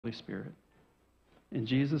Holy Spirit. In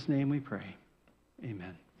Jesus' name we pray.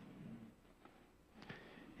 Amen.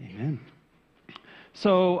 Amen.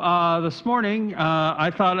 So this morning, I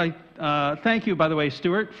thought thank you, by the way,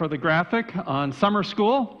 Stuart, for the graphic on summer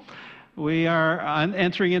school. We are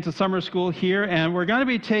entering into summer school here, and we're going to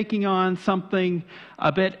be taking on something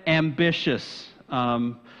a bit ambitious.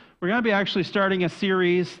 We're going to be actually starting a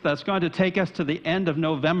series that's going to take us to the end of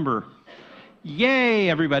November. Yay,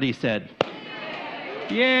 everybody said.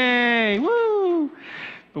 Yay, woo!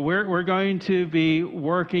 But we're going to be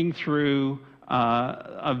working through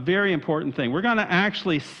a very important thing. We're going to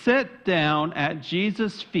actually sit down at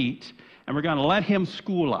Jesus' feet, and we're going to let him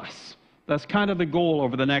school us. That's kind of the goal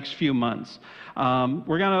over the next few months.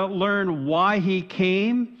 We're going to learn why he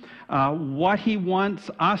came, what he wants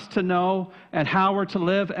us to know, and how we're to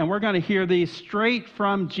live. And we're going to hear these straight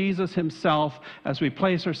from Jesus himself as we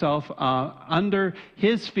place ourselves under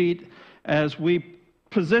his feet, as we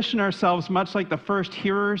position ourselves much like the first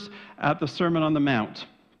hearers at the Sermon on the Mount.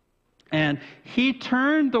 And he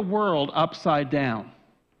turned the world upside down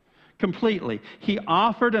completely. He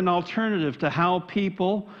offered an alternative to how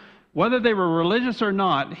people, whether they were religious or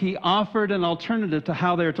not, he offered an alternative to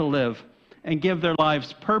how they're to live and give their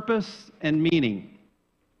lives purpose and meaning.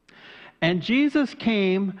 And Jesus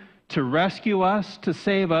came to rescue us, to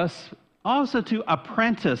save us, also to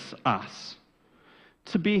apprentice us,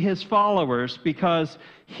 to be his followers, because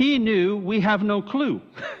he knew we have no clue,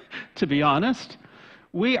 to be honest.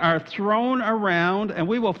 We are thrown around and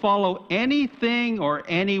we will follow anything or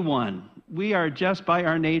anyone. We are just by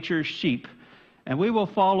our nature sheep, and we will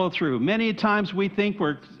follow through. Many times we think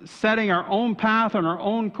we're setting our own path on our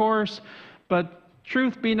own course, but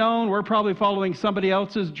truth be known, we're probably following somebody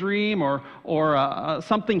else's dream or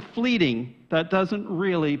something fleeting that doesn't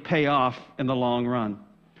really pay off in the long run.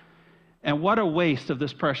 And what a waste of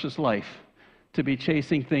this precious life to be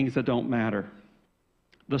chasing things that don't matter.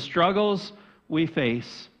 The struggles we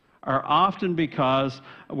face are often because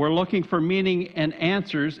we're looking for meaning and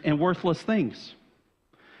answers in worthless things.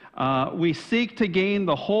 We seek to gain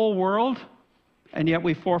the whole world, and yet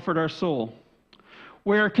we forfeit our soul.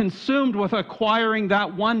 We're consumed with acquiring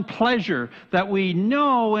that one pleasure that we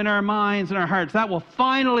know in our minds and our hearts that will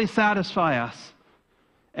finally satisfy us.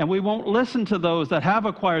 And we won't listen to those that have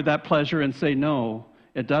acquired that pleasure and say, no,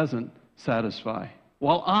 it doesn't satisfy.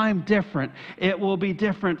 Well, I'm different. It will be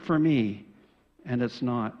different for me. And it's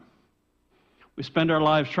not. We spend our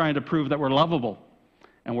lives trying to prove that we're lovable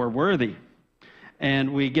and we're worthy.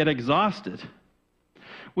 And we get exhausted.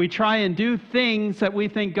 We try and do things that we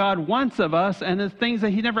think God wants of us, and it's things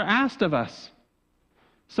that he never asked of us.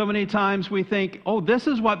 So many times we think, oh, this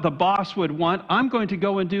is what the boss would want. I'm going to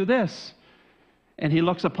go and do this. And he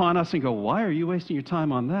looks upon us and goes, why are you wasting your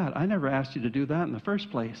time on that? I never asked you to do that in the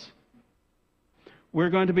first place.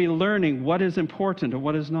 We're going to be learning what is important and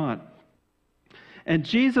what is not. And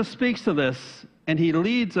Jesus speaks to this, and he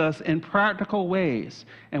leads us in practical ways.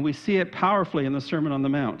 And we see it powerfully in the Sermon on the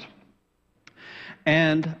Mount.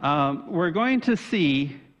 And we're going to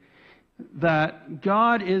see that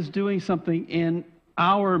God is doing something in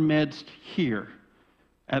our midst here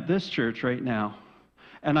at this church right now.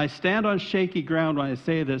 And I stand on shaky ground when I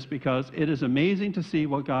say this, because it is amazing to see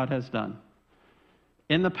what God has done.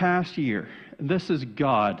 In the past year, this is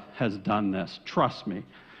God has done this. Trust me.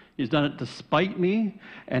 He's done it despite me,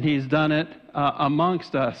 and he's done it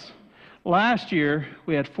amongst us. Last year,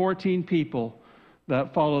 we had 14 people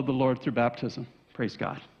that followed the Lord through baptism. Praise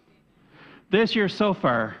God. This year so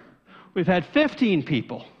far, we've had 15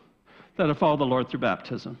 people that have followed the Lord through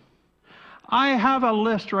baptism. I have a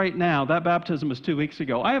list right now. That baptism was 2 weeks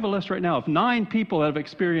ago. I have a list right now of 9 people that have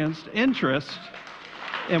experienced interest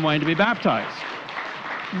in wanting to be baptized.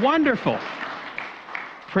 Wonderful.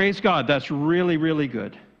 Praise God. That's really, really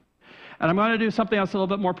good. And I'm going to do something else a little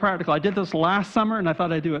bit more practical. I did this last summer, and I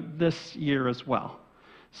thought I'd do it this year as well.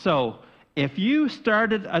 So if you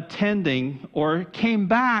started attending or came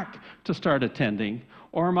back to start attending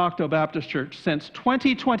Oromocto Baptist Church since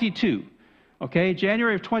 2022, okay,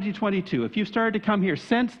 January of 2022. If you started to come here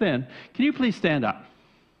since then, can you please stand up?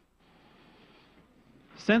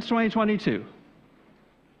 Since 2022.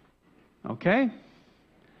 Okay.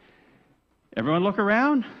 Everyone look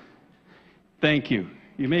around. Thank you.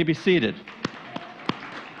 You may be seated.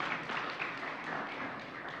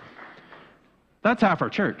 That's half our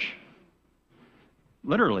church.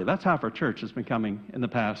 Literally, that's half our church has been coming in the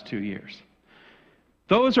past 2 years.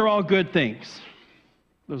 Those are all good things.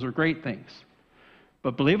 Those are great things.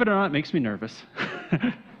 But believe it or not, it makes me nervous.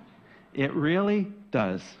 It really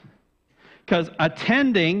does. Because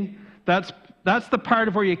attending, that's the part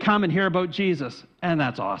of where you come and hear about Jesus, and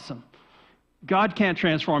that's awesome. God can't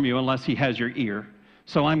transform you unless he has your ear.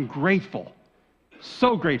 So I'm grateful,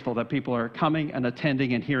 so grateful that people are coming and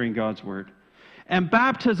attending and hearing God's word. And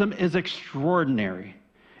baptism is extraordinary.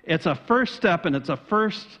 It's a first step, and it's a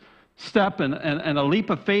first step and a leap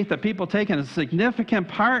of faith that people take, and it's a significant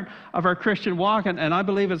part of our Christian walk, and I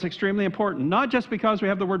believe it's extremely important, not just because we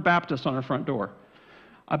have the word Baptist on our front door.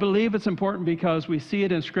 I believe it's important because we see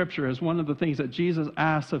it in Scripture as one of the things that Jesus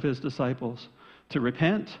asks of his disciples: to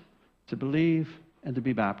repent, to believe, and to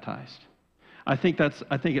be baptized. I think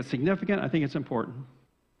it's significant. I think it's important.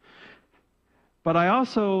 But I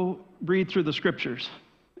also read through the Scriptures,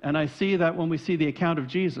 and I see that when we see the account of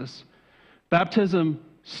Jesus, baptism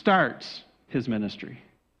starts his ministry.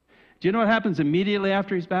 Do you know what happens immediately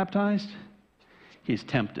after he's baptized? He's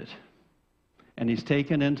tempted, and he's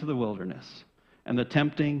taken into the wilderness, and the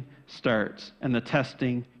tempting starts, and the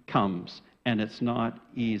testing comes, and it's not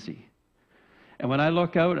easy. And when I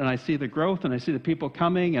look out and I see the growth and I see the people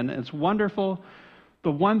coming, and it's wonderful,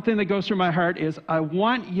 the one thing that goes through my heart is I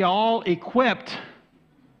want y'all equipped,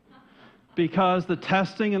 because the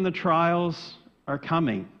testing and the trials are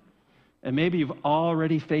coming. And maybe you've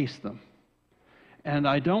already faced them. And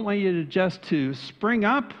I don't want you to spring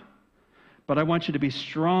up, but I want you to be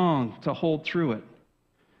strong to hold through it.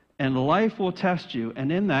 And life will test you,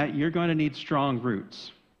 and in that, you're going to need strong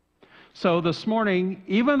roots. So this morning,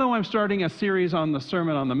 even though I'm starting a series on the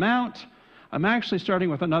Sermon on the Mount, I'm actually starting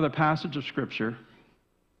with another passage of Scripture,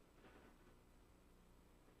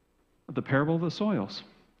 the parable of the soils.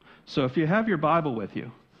 So if you have your Bible with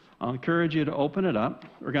you, I'll encourage you to open it up.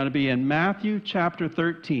 We're going to be in Matthew chapter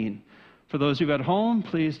 13. For those of you at home,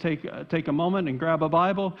 please take a moment and grab a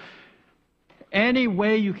Bible. Any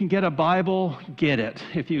way you can get a Bible, get it.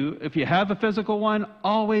 If you have a physical one,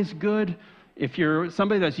 always good. If you're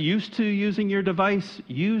somebody that's used to using your device,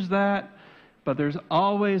 use that. But there's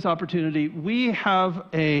always opportunity. We have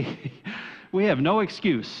no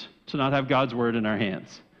excuse to not have God's word in our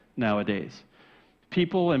hands nowadays.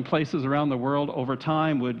 People in places around the world over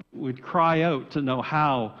time would cry out to know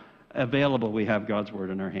how available we have God's word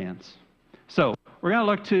in our hands. So we're going to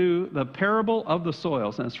look to the parable of the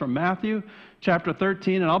soils, and it's from Matthew chapter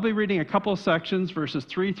 13, and I'll be reading a couple of sections, verses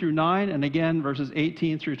 3 through 9, and again, verses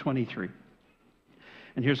 18 through 23.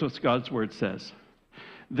 And here's what God's word says.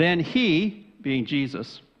 Then he, being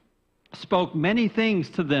Jesus, spoke many things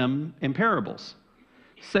to them in parables,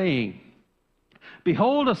 saying,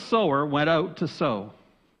 Behold, a sower went out to sow.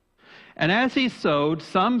 And as he sowed,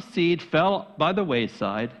 some seed fell by the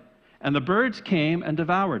wayside, and the birds came and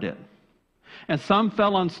devoured it. And some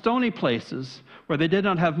fell on stony places where they did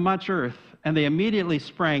not have much earth, and they immediately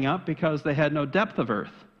sprang up because they had no depth of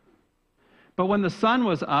earth. But when the sun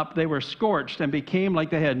was up, they were scorched and became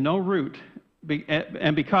like they had no root,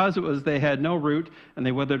 and because they had no root, and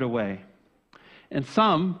they withered away. And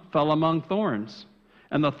some fell among thorns,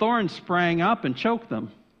 and the thorns sprang up and choked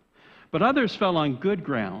them. But others fell on good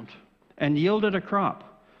ground and yielded a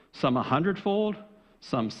crop, some 100-fold,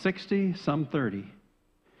 some 60, some 30.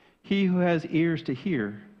 He who has ears to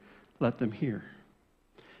hear, let them hear.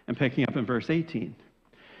 And picking up in verse 18,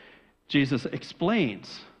 Jesus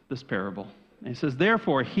explains this parable. And he says,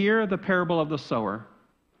 Therefore, hear the parable of the sower.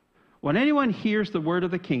 When anyone hears the word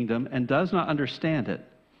of the kingdom and does not understand it,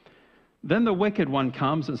 then the wicked one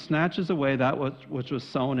comes and snatches away that which was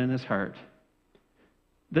sown in his heart.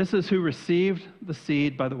 This is who received the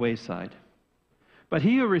seed by the wayside. But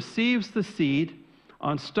he who receives the seed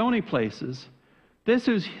on stony places, this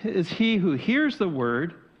is he who hears the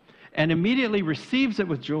word and immediately receives it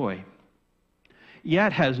with joy,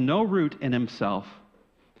 yet has no root in himself,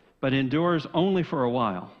 but endures only for a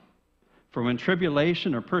while. For when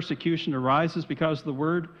tribulation or persecution arises because of the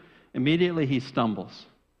word, immediately he stumbles.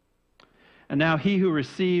 And now he who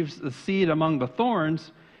receives the seed among the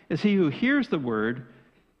thorns is he who hears the word,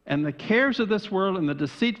 and the cares of this world and the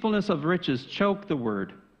deceitfulness of riches choke the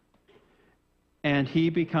word, and he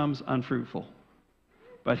becomes unfruitful.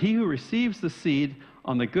 But he who receives the seed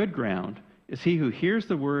on the good ground is he who hears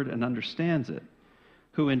the word and understands it,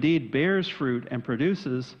 who indeed bears fruit and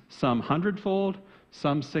produces some 100-fold,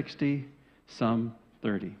 some 60, some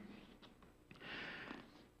 30.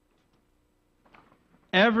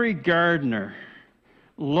 Every gardener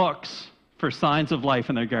looks for signs of life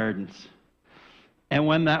in their gardens. And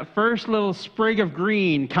when that first little sprig of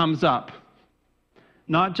green comes up,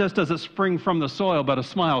 not just does it spring from the soil, but a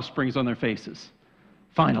smile springs on their faces.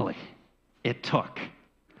 Finally, it took.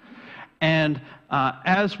 And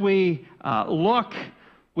as we look,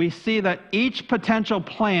 we see that each potential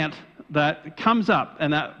plant that comes up,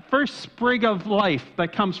 and that first sprig of life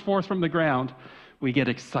that comes forth from the ground, we get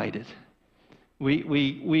excited.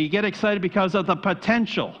 We get excited because of the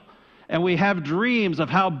potential, and we have dreams of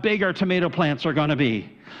how big our tomato plants are going to be.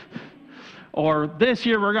 Or this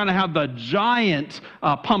year we're going to have the giant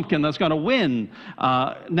pumpkin that's going to win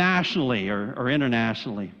nationally or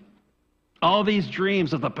internationally. All these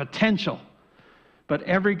dreams of the potential. But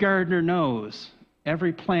every gardener knows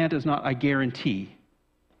every plant is not a guarantee.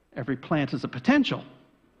 Every plant is a potential,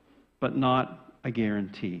 but not a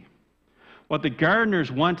guarantee. What the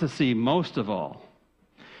gardeners want to see most of all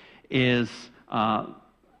is a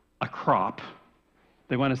crop.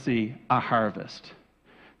 They want to see a harvest.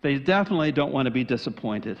 They definitely don't want to be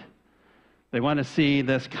disappointed. They want to see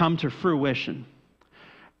this come to fruition.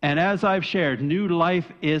 And as I've shared, new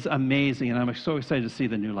life is amazing, and I'm so excited to see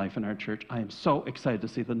the new life in our church. I am so excited to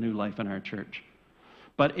see the new life in our church.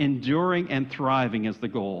 But enduring and thriving is the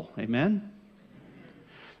goal. Amen?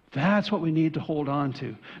 That's what we need to hold on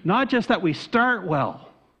to. Not just that we start well,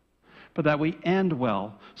 but that we end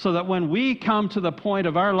well, so that when we come to the point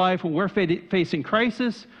of our life when we're facing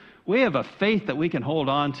crisis, we have a faith that we can hold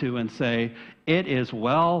on to and say, it is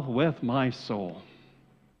well with my soul.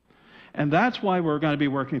 And that's why we're going to be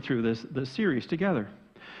working through this series together.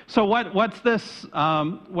 So what's this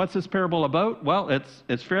parable about? Well,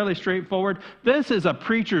 it's fairly straightforward. This is a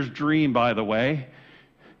preacher's dream, by the way.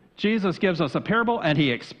 Jesus gives us a parable and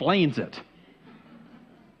he explains it.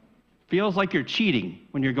 Feels like you're cheating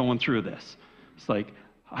when you're going through this. It's like,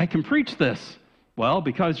 I can preach this. Well,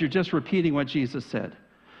 because you're just repeating what Jesus said.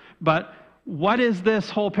 But what is this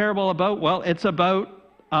whole parable about? Well, it's about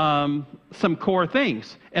some core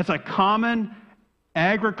things. It's a common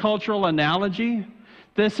agricultural analogy.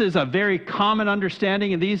 This is a very common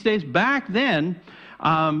understanding in these days. Back then,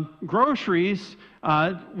 groceries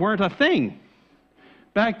weren't a thing.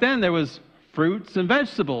 Back then, there was fruits and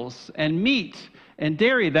vegetables and meat and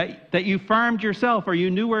dairy that you farmed yourself or you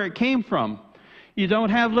knew where it came from. You don't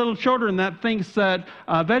have little children that thinks that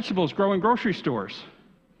vegetables grow in grocery stores.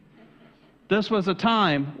 This was a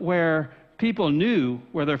time where people knew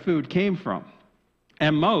where their food came from,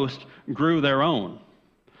 and most grew their own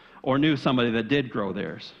or knew somebody that did grow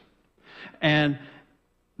theirs. And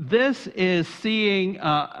this is seeing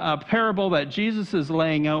a parable that Jesus is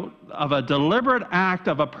laying out of a deliberate act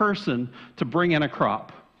of a person to bring in a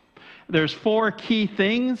crop. There's 4 key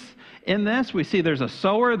things in this. We see there's a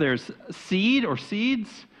sower, there's seed or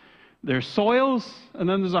seeds, there's soils, and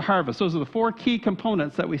then there's a harvest. Those are the 4 key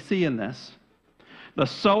components that we see in this. The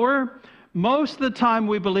sower, most of the time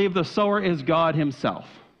we believe the sower is God himself.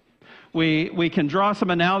 We can draw some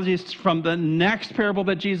analogies from the next parable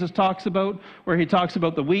that Jesus talks about, where he talks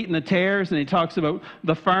about the wheat and the tares, and he talks about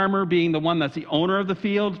the farmer being the one that's the owner of the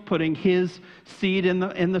field, putting his seed in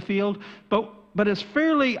the field. But it's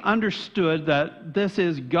fairly understood that this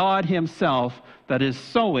is God himself that is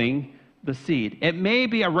sowing the seed. It may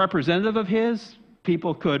be a representative of his.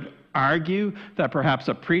 People could argue that perhaps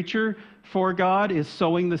a preacher for God is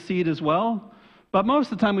sowing the seed as well. But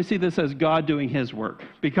most of the time we see this as God doing his work,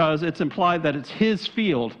 because it's implied that it's his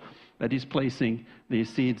field that he's placing these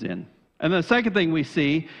seeds in. And the second thing we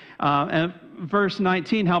see, and verse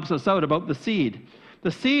 19 helps us out about the seed.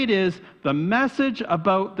 The seed is the message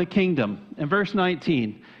about the kingdom. In verse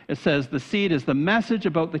 19, it says the seed is the message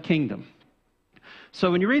about the kingdom.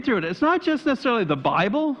 So when you read through it, it's not just necessarily the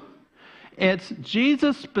Bible, it's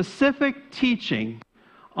Jesus' specific teaching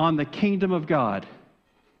on the kingdom of God.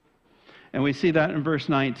 And we see that in verse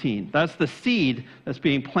 19. That's the seed that's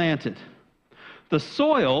being planted. The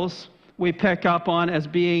soils we pick up on as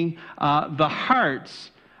being the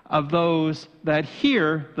hearts of those that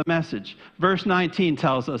hear the message. Verse 19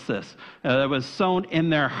 tells us this. It was sown in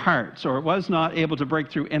their hearts, or it was not able to break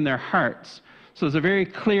through in their hearts. So there's a very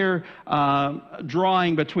clear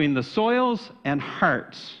drawing between the soils and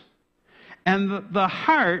hearts. And the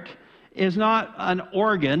heart is not an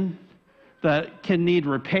organ that can need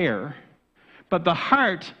repair. But the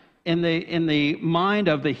heart in the mind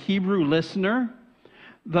of the Hebrew listener,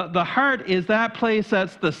 the heart is that place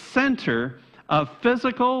that's the center of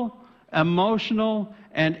physical, emotional,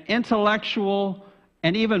 and intellectual,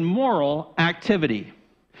 and even moral activity.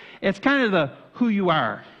 It's kind of the who you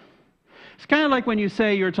are. It's kind of like when you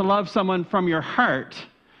say you're to love someone from your heart,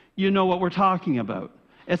 you know what we're talking about.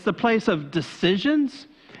 It's the place of decisions.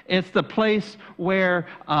 It's the place where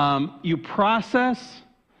you process.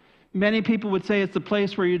 Many people would say it's the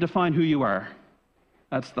place where you define who you are.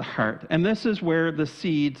 That's the heart. And this is where the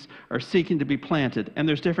seeds are seeking to be planted. And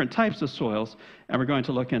there's different types of soils, and we're going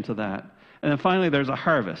to look into that. And then finally, there's a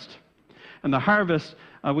harvest. And the harvest,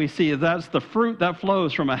 we see that's the fruit that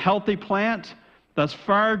flows from a healthy plant that's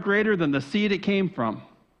far greater than the seed it came from.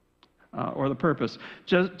 or the purpose.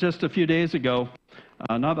 Just a few days ago,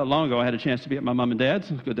 not that long ago, I had a chance to be at my mom and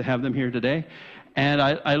dad's. It's good to have them here today. And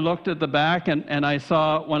I looked at the back, and I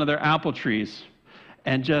saw one of their apple trees,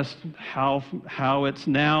 and just how it's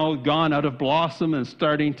now gone out of blossom and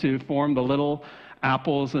starting to form the little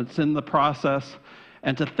apples. It's in the process.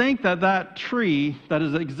 And to think that that tree that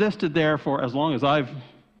has existed there for as long as I've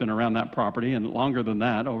been around that property, and longer than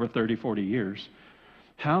that, over 30, 40 years,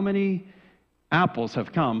 how many apples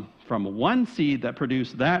have come from one seed that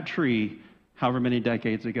produced that tree however many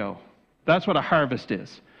decades ago? That's what a harvest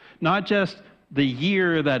is. Not just the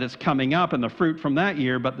year that it's coming up and the fruit from that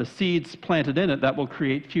year, but the seeds planted in it that will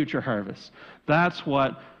create future harvests. That's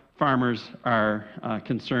what farmers are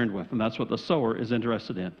concerned with, and that's what the sower is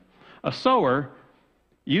interested in. A sower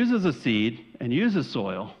uses a seed and uses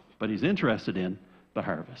soil, but he's interested in the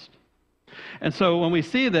harvest. And so when we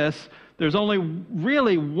see this, there's only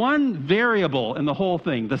really one variable in the whole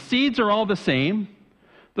thing. The seeds are all the same.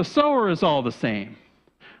 The sower is all the same.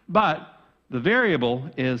 But the variable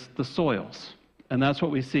is the soils. And that's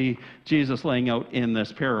what we see Jesus laying out in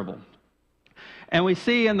this parable. And we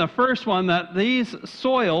see in the first one that these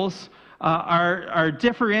soils are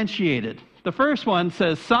differentiated. The first one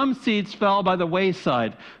says, some seeds fell by the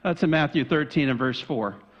wayside. That's in Matthew 13 and verse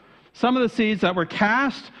 4. Some of the seeds that were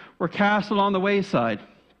cast along the wayside.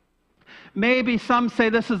 Maybe some say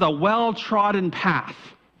this is a well-trodden path,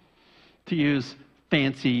 to use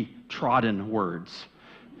fancy trodden words.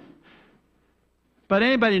 But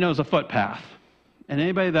anybody knows a footpath. And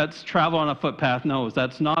anybody that's traveled on a footpath knows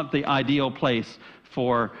that's not the ideal place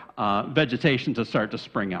for vegetation to start to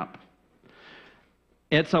spring up.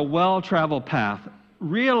 It's a well-traveled path,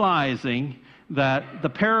 realizing that the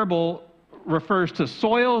parable refers to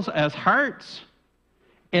soils as hearts.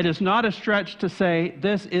 It is not a stretch to say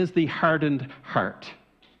this is the hardened heart.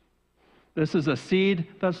 This is a seed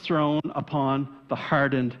that's thrown upon the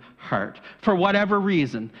hardened heart for whatever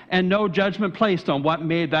reason, and no judgment placed on what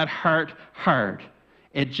made that heart hard.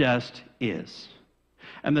 It just is.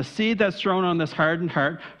 And the seed that's thrown on this hardened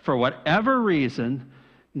heart, for whatever reason,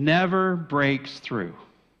 never breaks through.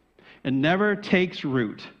 It never takes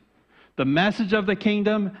root. The message of the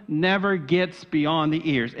kingdom never gets beyond the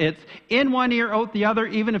ears. It's in one ear, out the other,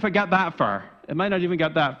 even if it got that far. It might not even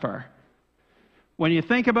got that far. When you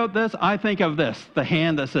think about this, I think of this, the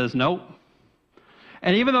hand that says nope.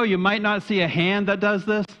 And even though you might not see a hand that does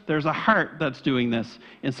this, there's a heart that's doing this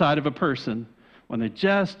inside of a person when they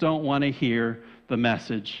just don't want to hear the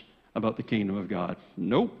message about the kingdom of God.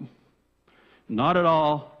 Nope. Not at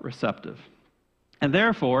all receptive. And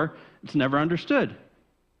therefore, it's never understood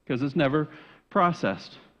because it's never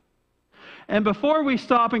processed. And before we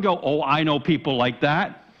stop and go, oh, I know people like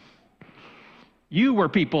that, you were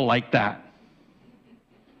people like that.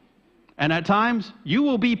 And at times, you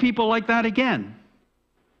will be people like that again.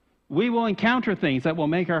 We will encounter things that will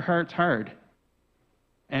make our hearts hard.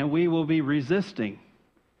 And we will be resisting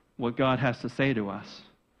what God has to say to us.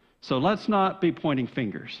 So let's not be pointing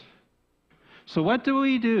fingers. So what do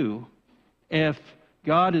we do if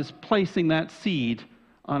God is placing that seed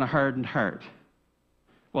on a hardened heart?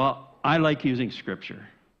 Well, I like using Scripture.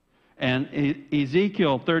 And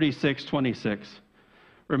Ezekiel 36:26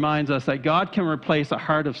 reminds us that God can replace a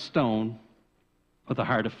heart of stone with a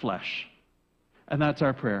heart of flesh. And that's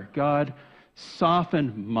our prayer. God,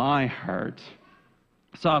 soften my heart,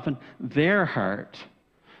 soften their heart,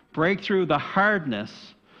 break through the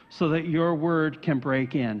hardness so that your word can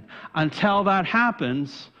break in. Until that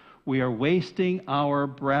happens, we are wasting our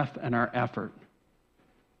breath and our effort.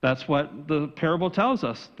 That's what the parable tells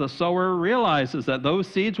us. The sower realizes that those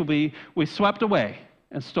seeds will be swept away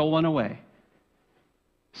and stolen away.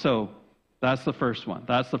 So that's the first one.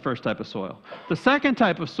 That's the first type of soil. The second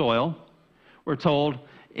type of soil, we're told,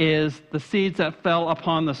 is the seeds that fell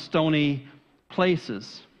upon the stony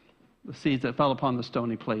places. The seeds that fell upon the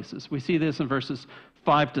stony places. We see this in verses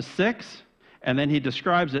 5 to 6, and then he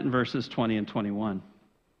describes it in verses 20 and 21.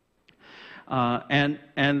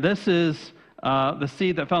 And this is the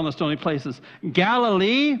seed that fell in the stony places.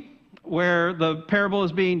 Galilee, where the parable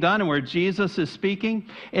is being done and where Jesus is speaking,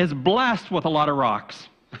 is blessed with a lot of rocks.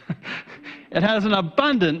 It has an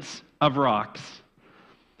abundance of rocks.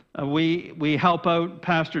 We help out.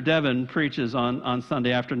 Pastor Devin preaches on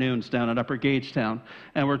Sunday afternoons down at Upper Gagetown,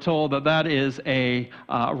 and we're told that is a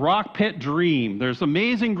rock pit dream. There's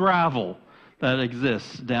amazing gravel that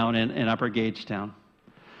exists down in Upper Gagetown.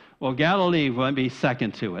 Well, Galilee won't be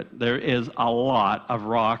second to it. There is a lot of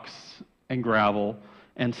rocks and gravel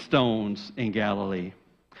and stones in Galilee.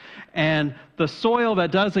 And the soil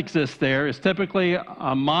that does exist there is typically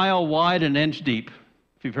a mile wide and an inch deep,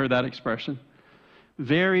 if you've heard that expression.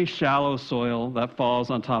 very shallow soil that falls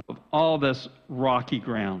on top of all this rocky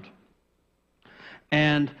ground.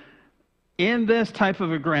 And in this type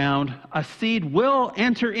of a ground, a seed will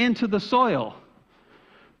enter into the soil,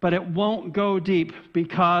 but it won't go deep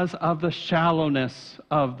because of the shallowness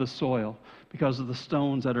of the soil, because of the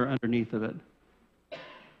stones that are underneath of it.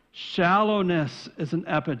 Shallowness is an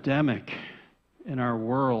epidemic in our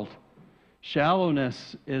world.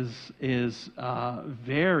 Shallowness is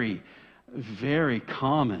very, very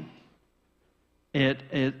common.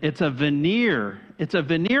 It's a veneer. It's a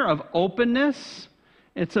veneer of openness.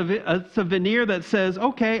 It's a veneer that says,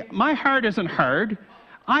 okay, my heart isn't hard.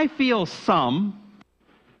 I feel some,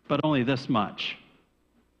 but only this much.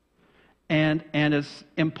 And it's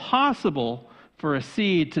impossible for a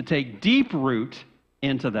seed to take deep root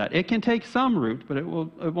into that. It can take some root, but it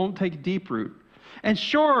won't take deep root. And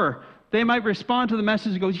sure, they might respond to the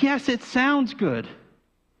message and go, yes, it sounds good.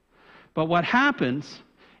 But what happens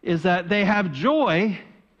is that they have joy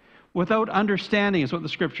without understanding, is what the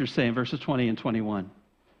scriptures say in verses 20 and 21.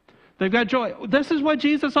 They've got joy. This is what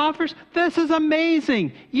Jesus offers. This is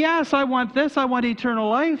amazing. Yes, I want this. I want eternal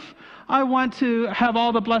life. I want to have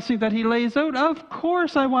all the blessings that he lays out. Of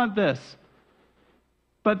course I want this.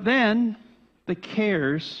 But then the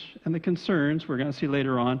cares and the concerns, we're going to see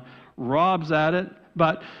later on, robs at it.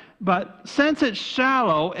 But since it's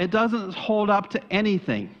shallow, it doesn't hold up to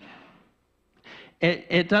anything.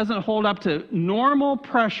 It doesn't hold up to normal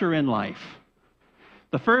pressure in life.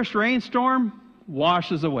 The first rainstorm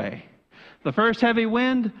washes away. The first heavy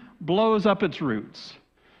wind blows up its roots.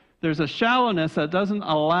 There's a shallowness that doesn't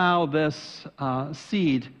allow this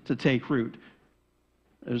seed to take root.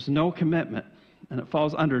 There's no commitment, and it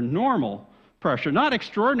falls under normal pressure, not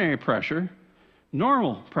extraordinary pressure,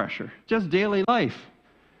 normal pressure, just daily life.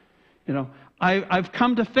 You know, I've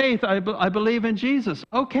come to faith. I believe in Jesus.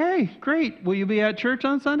 Okay, great. Will you be at church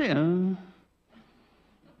on Sunday?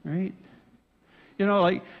 Right? You know,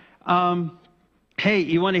 like, hey,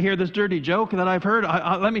 you want to hear this dirty joke that I've heard?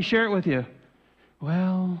 Let me share it with you.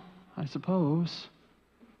 Well, I suppose.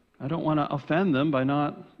 I don't want to offend them by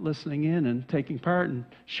not listening in and taking part and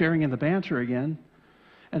sharing in the banter again.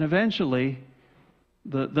 And eventually,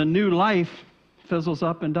 the new life fizzles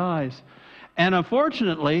up and dies. And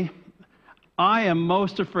unfortunately, I am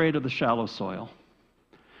most afraid of the shallow soil.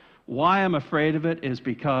 Why I'm afraid of it is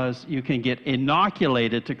because you can get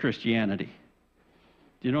inoculated to Christianity.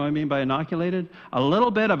 Do you know what I mean by inoculated? A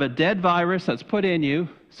little bit of a dead virus that's put in you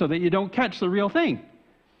so that you don't catch the real thing.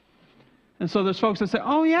 And so there's folks that say,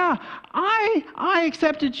 oh yeah, I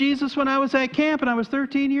accepted Jesus when I was at camp and I was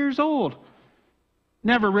 13 years old.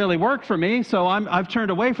 Never really worked for me, so I've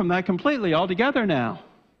turned away from that completely altogether now.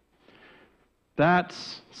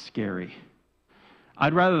 That's scary.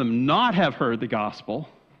 I'd rather them not have heard the gospel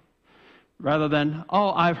rather than, oh,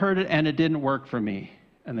 I've heard it and it didn't work for me,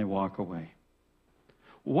 and they walk away.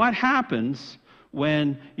 What happens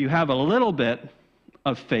when you have a little bit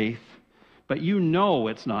of faith, but you know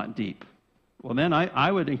it's not deep? Well, then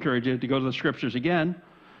I would encourage you to go to the scriptures again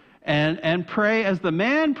and pray as the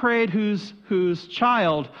man prayed whose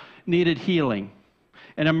child needed healing.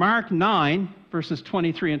 And in Mark 9, verses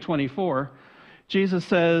 23 and 24, Jesus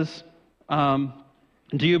says,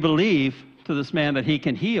 do you believe to this man that he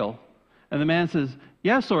can heal? And the man says,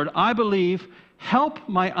 yes, Lord, I believe. Help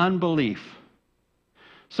my unbelief.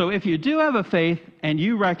 So if you do have a faith and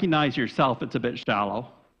you recognize yourself it's a bit shallow,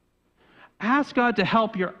 ask God to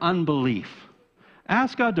help your unbelief.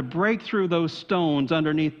 Ask God to break through those stones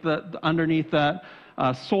underneath that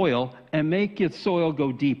soil and make its soil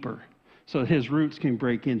go deeper so his roots can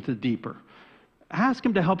break into deeper. Ask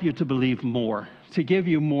him to help you to believe more, to give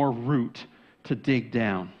you more root to dig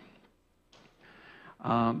down.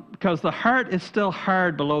 Because the heart is still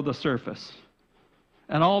hard below the surface.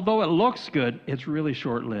 And although it looks good, it's really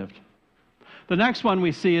short-lived. The next one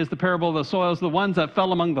we see is the parable of the soils, the ones that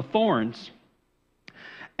fell among the thorns.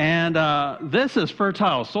 And this is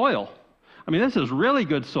fertile soil. I mean, this is really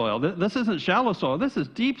good soil. This isn't shallow soil. This is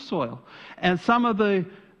deep soil. And some of the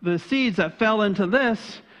seeds that fell into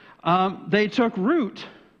this, they took root.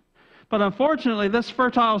 But unfortunately, this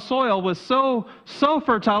fertile soil was so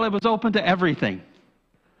fertile, it was open to everything.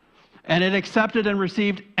 And it accepted and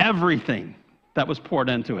received everything that was poured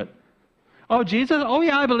into it. Oh, Jesus? Oh,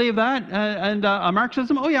 yeah, I believe that. And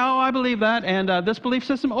Marxism? Oh, yeah, I believe that. And this belief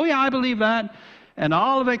system? Oh, yeah, I believe that. And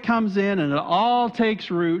all of it comes in, and it all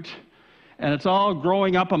takes root, and it's all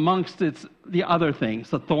growing up amongst the other things.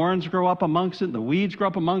 The thorns grow up amongst it, the weeds grow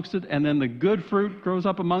up amongst it, and then the good fruit grows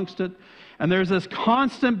up amongst it. And there's this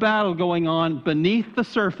constant battle going on beneath the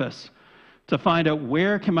surface to find out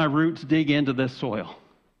where can my roots dig into this soil.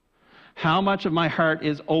 How much of my heart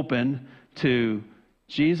is open to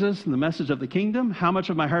Jesus and the message of the kingdom? How much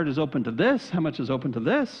of my heart is open to this? How much is open to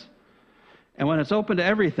this? And when it's open to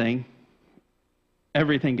everything,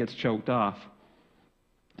 everything gets choked off.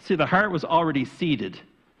 See, the heart was already seeded.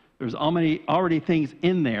 There was already things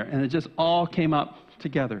in there, and it just all came up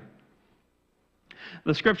together.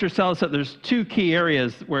 The scripture tells us that there's two key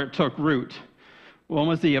areas where it took root. One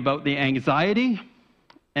was about the anxiety,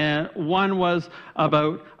 and one was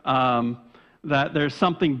about that there's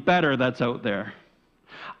something better that's out there.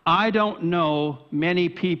 I don't know many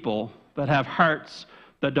people that have hearts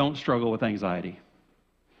that don't struggle with anxiety.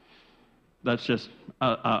 That's just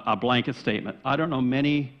a blanket statement. I don't know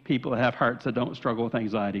many people that have hearts that don't struggle with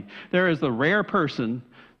anxiety. There is the rare person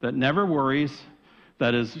that never worries,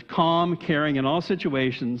 that is calm, caring in all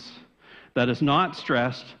situations, that is not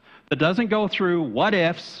stressed, that doesn't go through what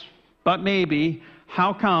ifs, but maybe,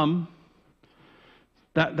 how come.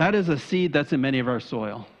 That is a seed that's in many of our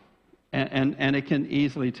soil, and it can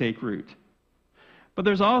easily take root. But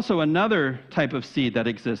there's also another type of seed that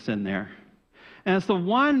exists in there, and it's the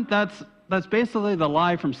one that's basically the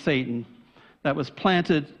lie from Satan that was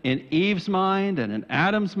planted in Eve's mind and in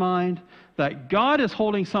Adam's mind, that God is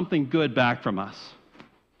holding something good back from us.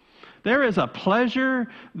 There is a pleasure,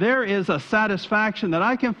 there is a satisfaction that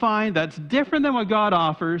I can find that's different than what God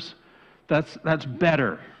offers, that's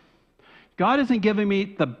better. God isn't giving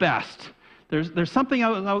me the best. There's something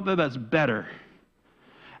out there that's better.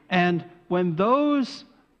 And when those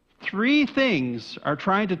three things are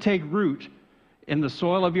trying to take root in the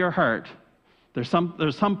soil of your heart, there's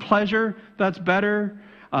some pleasure that's better.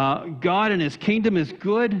 God and his kingdom is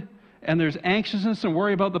good, and there's anxiousness and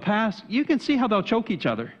worry about the past. You can see how they'll choke each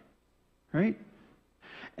other, right?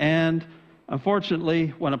 And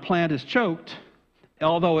unfortunately, when a plant is choked,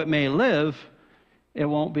 although it may live, it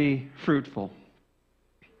won't be fruitful.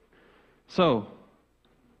 So,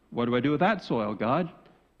 what do I do with that soil, God?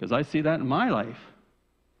 Because I see that in my life.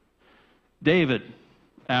 David,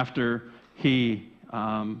 after he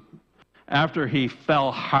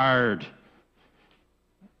fell hard,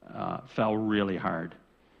 fell really hard.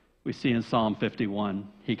 We see in Psalm 51,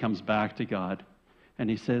 he comes back to God, and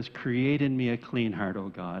he says, "Create in me a clean heart, O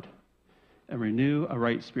God, and renew a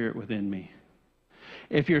right spirit within me."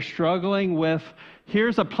 If you're struggling with,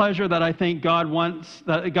 here's a pleasure that I think God wants,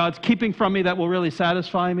 that God's keeping from me that will really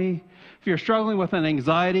satisfy me. If you're struggling with an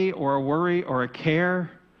anxiety or a worry or a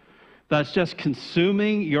care that's just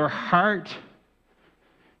consuming your heart,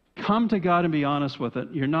 come to God and be honest with it.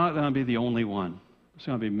 You're not going to be the only one. There's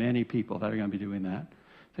going to be many people that are going to be doing that.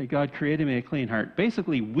 Say, God, create in me a clean heart.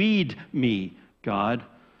 Basically, weed me, God.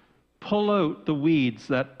 Pull out the weeds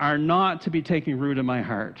that are not to be taking root in my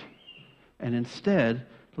heart. And instead,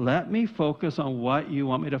 let me focus on what you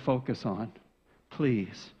want me to focus on,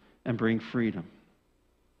 please, and bring freedom.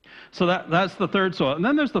 So that's the third soil. And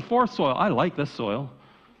then there's the fourth soil. I like this soil.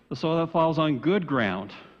 The soil that falls on good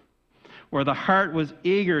ground, where the heart was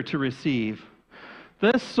eager to receive.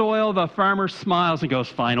 This soil, the farmer smiles and goes,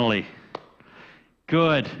 "Finally.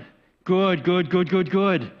 Good, good, good, good, good,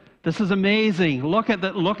 good. This is amazing. Look at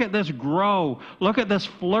this grow. Look at this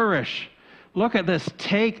flourish. Look at this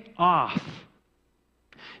take off."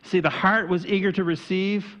 See, the heart was eager to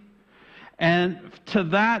receive, and to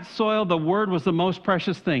that soil, the word was the most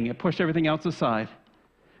precious thing. It pushed everything else aside.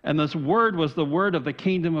 And this word was the word of the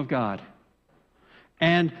kingdom of God.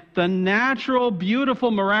 And the natural, beautiful,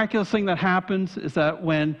 miraculous thing that happens is that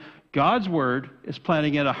when God's word is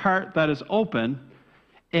planting in a heart that is open,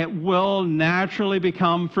 it will naturally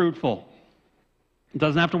become fruitful. It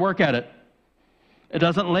doesn't have to work at it. It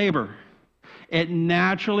doesn't labor. It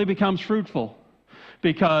naturally becomes fruitful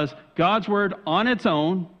because God's word on its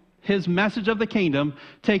own, his message of the kingdom,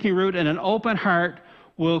 taking root in an open heart,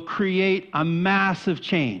 will create a massive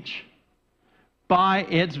change by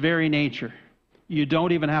its very nature. You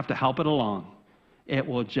don't even have to help it along. It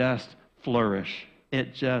will just flourish.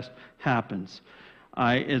 It just happens.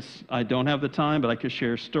 I don't have the time, but I could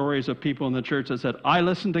share stories of people in the church that said, "I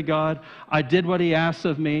listened to God, I did what he asked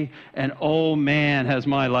of me, and oh man, has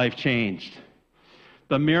my life changed."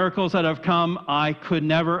 The miracles that have come, I could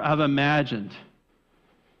never have imagined.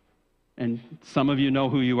 And some of you know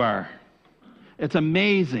who you are. It's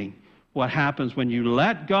amazing what happens when you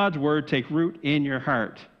let God's word take root in your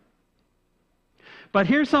heart. But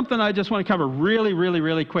here's something I just want to cover really, really,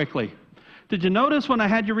 really quickly. Did you notice when I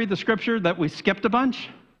had you read the scripture that we skipped a bunch?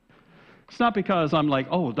 It's not because I'm like,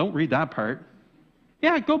 "Oh, don't read that part."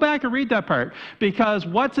 Yeah, go back and read that part. Because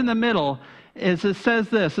what's in the middle is it says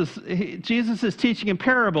this. Jesus is teaching in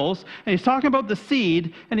parables, and he's talking about the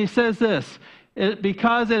seed, and he says this.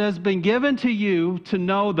 Because it has been given to you to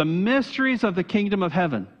know the mysteries of the kingdom of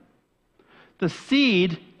heaven. The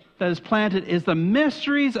seed that is planted is the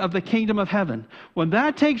mysteries of the kingdom of heaven. When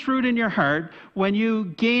that takes root in your heart, when you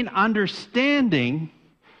gain understanding,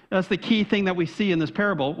 that's the key thing that we see in this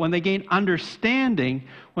parable. When they gain understanding,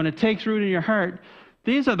 when it takes root in your heart,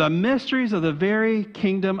 these are the mysteries of the very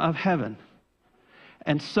kingdom of heaven.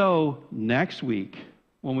 And so next week,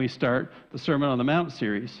 when we start the Sermon on the Mount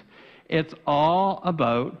series, it's all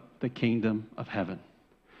about the kingdom of heaven.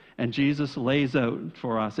 And Jesus lays out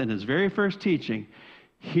for us in his very first teaching,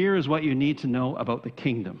 here is what you need to know about the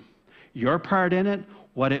kingdom. Your part in it,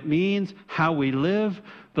 what it means, how we live,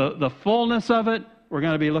 the fullness of it. We're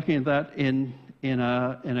going to be looking at that in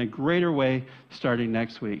a greater way starting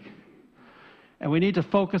next week. And we need to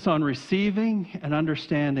focus on receiving and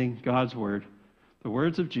understanding God's word, the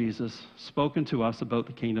words of Jesus spoken to us about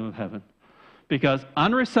the kingdom of heaven. Because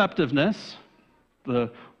unreceptiveness,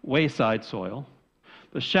 the wayside soil,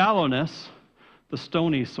 the shallowness, the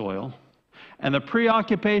stony soil, and the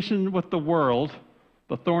preoccupation with the world,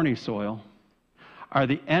 the thorny soil, are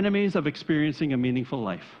the enemies of experiencing a meaningful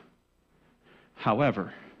life.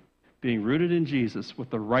 However, being rooted in Jesus with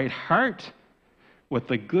the right heart, with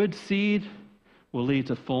the good seed, will lead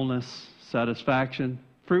to fullness, satisfaction,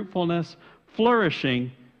 fruitfulness,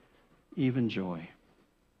 flourishing, even joy.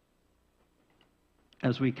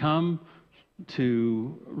 As we come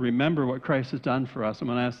to remember what Christ has done for us, I'm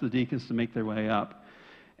going to ask the deacons to make their way up.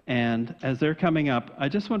 And as they're coming up, I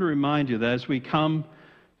just want to remind you that as we come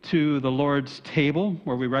to the Lord's table,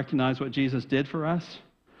 where we recognize what Jesus did for us,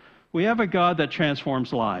 we have a God that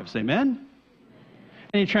transforms lives. Amen?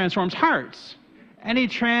 And he transforms hearts. And he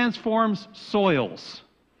transforms soils.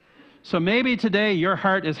 So maybe today your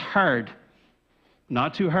heart is hard.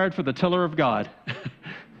 Not too hard for the tiller of God.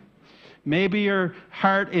 Maybe your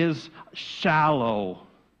heart is shallow,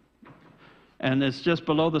 and it's just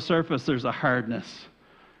below the surface there's a hardness.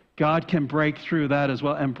 God can break through that as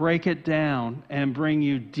well and break it down and bring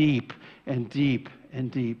you deep and deep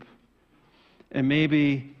and deep. And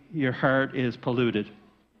maybe your heart is polluted.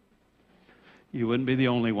 You wouldn't be the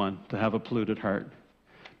only one to have a polluted heart.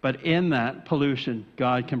 But in that pollution,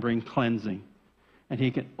 God can bring cleansing, and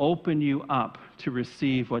he can open you up to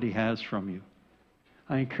receive what he has from you.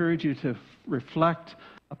 I encourage you to reflect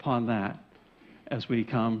upon that as we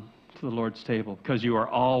come to the Lord's table, because you are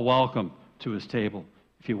all welcome to his table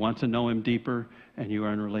if you want to know him deeper and you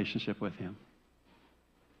are in a relationship with him.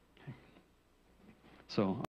 Okay. So